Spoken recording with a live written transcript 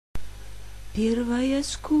Первая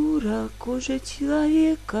шкура, кожа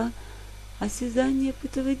человека, осязание,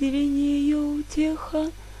 потовыделение, ее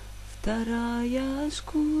утеха. Вторая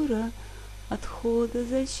шкура, от холода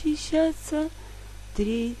защищаться.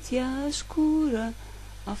 Третья шкура,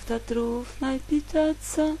 автотрофно,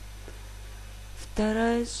 питаться.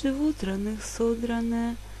 Вторая с животных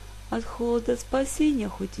содранная, от холода спасение,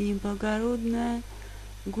 хоть и не благородное.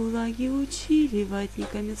 Гулаге учили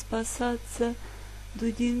ватниками спасаться.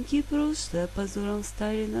 Дудинки прошлое, позором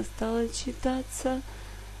Сталина стало считаться.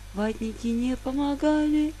 Ватники не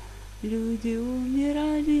помогали, люди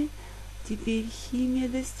умирали. Теперь химия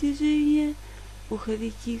достижения,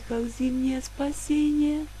 пуховики как зимнее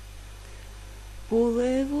спасение.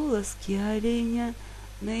 Полые волоски оленя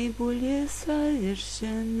наиболее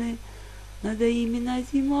совершенны. Надо ими на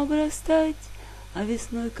зиму обрастать, а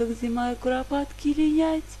весной, как зима и куропатки,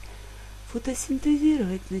 линять,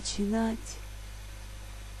 фотосинтезировать начинать.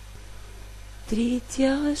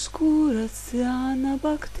 Третья шкура,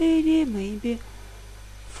 цианобактерии, maybe,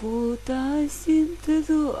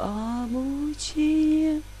 фотосинтезу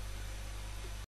обучение.